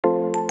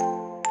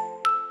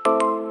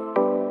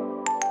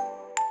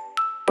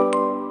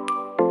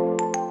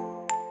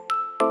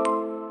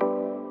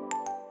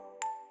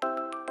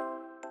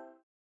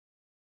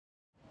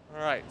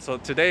So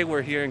today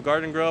we're here in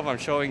Garden Grove. I'm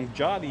showing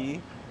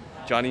Johnny.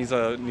 Johnny's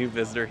a new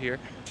visitor here.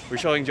 We're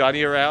showing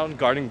Johnny around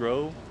Garden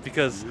Grove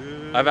because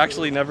I've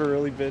actually never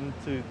really been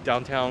to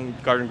downtown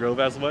Garden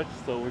Grove as much.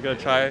 So we're gonna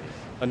try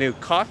a new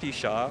coffee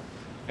shop,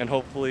 and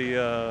hopefully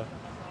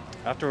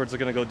afterwards we're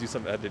gonna go do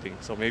some editing.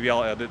 So maybe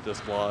I'll edit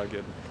this vlog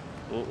and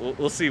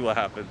we'll see what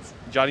happens.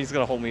 Johnny's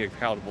gonna hold me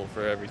accountable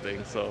for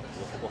everything, so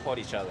we'll hold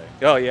each other.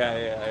 Oh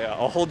yeah.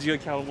 I'll hold you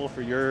accountable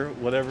for your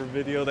whatever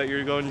video that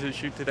you're going to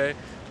shoot today.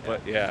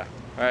 But yeah,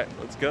 all right,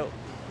 let's go.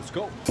 Let's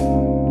go.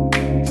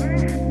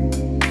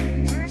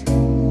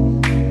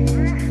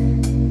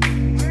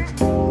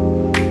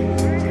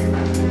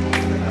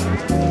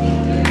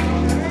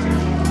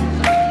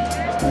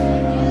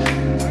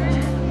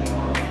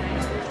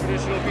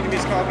 Traditional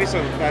Vietnamese coffee,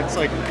 so that's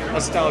like a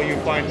style you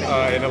find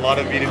in a lot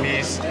of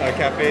Vietnamese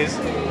cafes.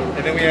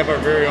 And then we have our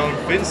very own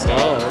Phin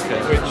style,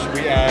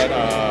 which we add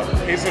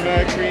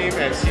hazelnut cream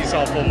and sea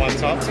salt foam on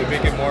top to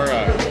make it more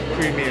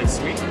creamy and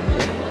sweet.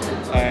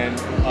 And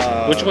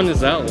which one is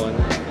that one?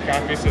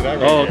 Cafe, so that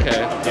right here.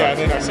 Yeah, and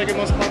then our second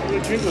most popular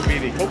drink will be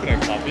the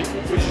coconut coffee,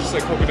 which is just a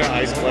coconut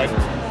ice blend.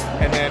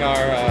 And then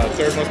our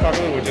third most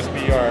popular would just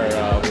be our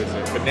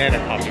banana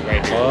coffee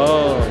right here.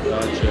 Oh,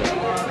 gotcha.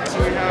 So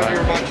we have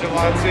your matcha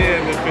latte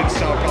and the Phin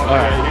style coffee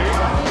right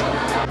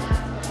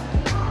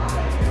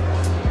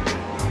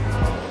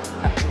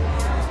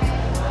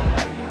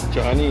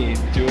here. Johnny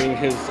doing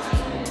his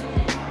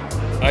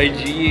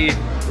IG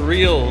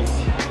reels.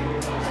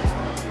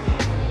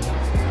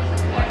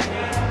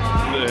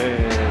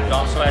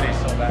 Don't sweat it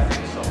so bad.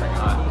 It's so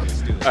hot.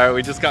 All right,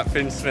 we just got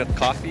Phin Smith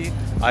coffee.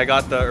 I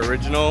got the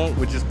original,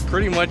 which is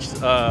pretty much,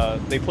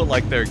 they put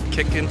like their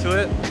kick into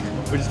it,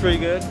 which is pretty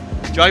good.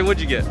 Johnny, what'd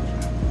you get?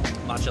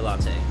 Matcha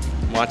latte.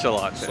 Matcha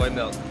latte. Soy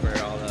milk for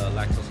all the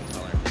lactose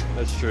intolerant.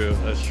 That's true,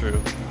 that's true.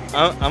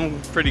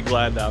 I'm pretty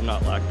glad that I'm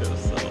not lactose,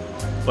 so.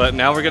 But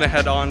now we're gonna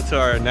head on to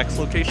our next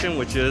location,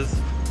 which is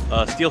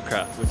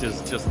Steelcraft, which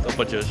is just a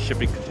bunch of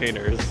shipping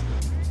containers.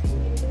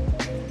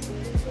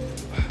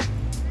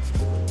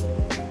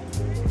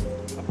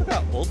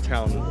 Old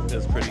Town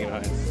is pretty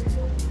nice.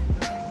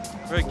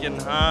 Freaking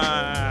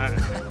hot.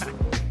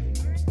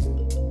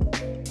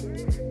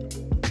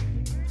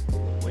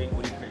 What are you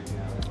craving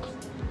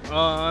now?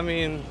 I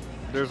mean,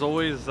 there's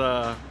always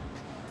the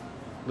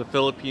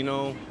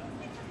Filipino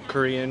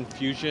Korean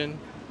fusion,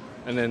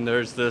 and then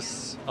there's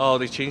this. Oh,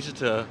 they changed it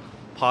to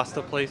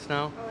pasta place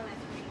now.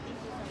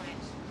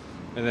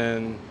 And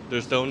then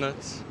there's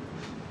donuts.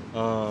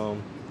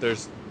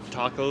 There's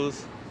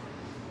tacos.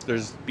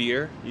 There's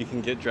beer. You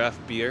can get draft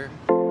beer.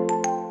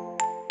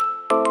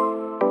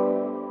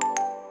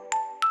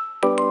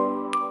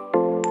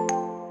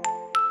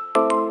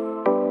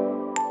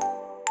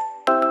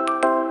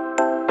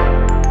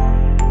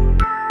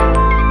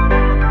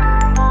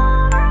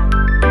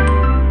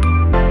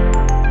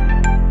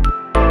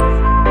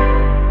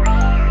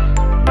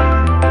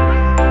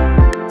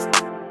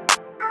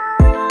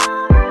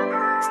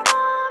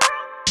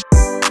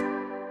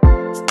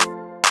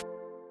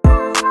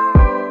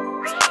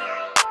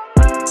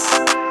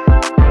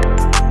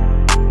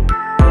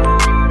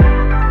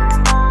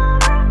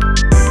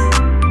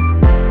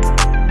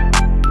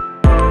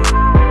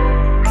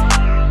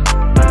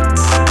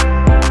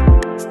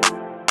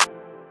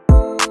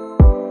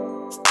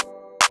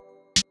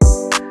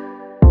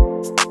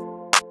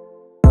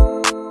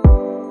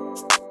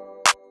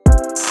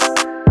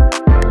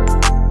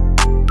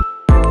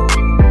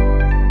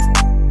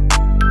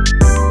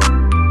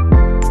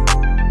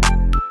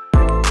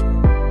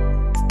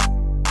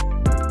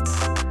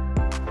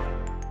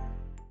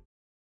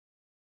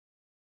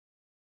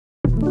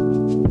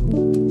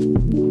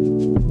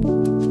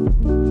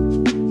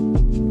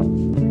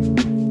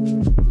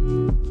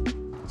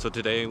 So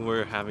today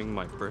we're having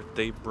my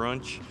birthday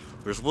brunch.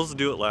 We were supposed to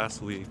do it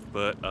last week,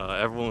 but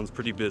everyone's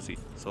pretty busy.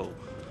 So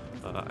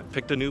I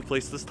picked a new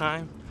place this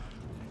time.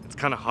 It's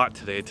kind of hot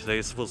today. Today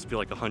is supposed to be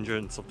like 100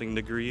 and something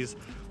degrees,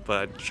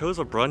 but I chose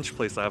a brunch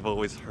place that I've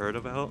always heard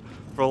about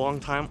for a long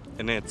time.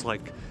 And it's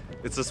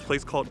this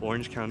place called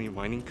Orange County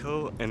Mining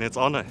Co. and it's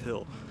on a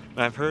hill.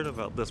 And I've heard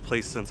about this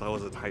place since I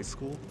was in high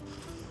school.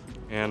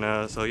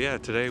 And so yeah,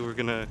 today we're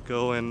gonna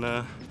go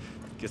and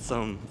get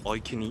some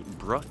all-you-can-eat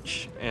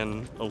brunch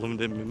and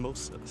unlimited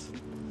mimosas.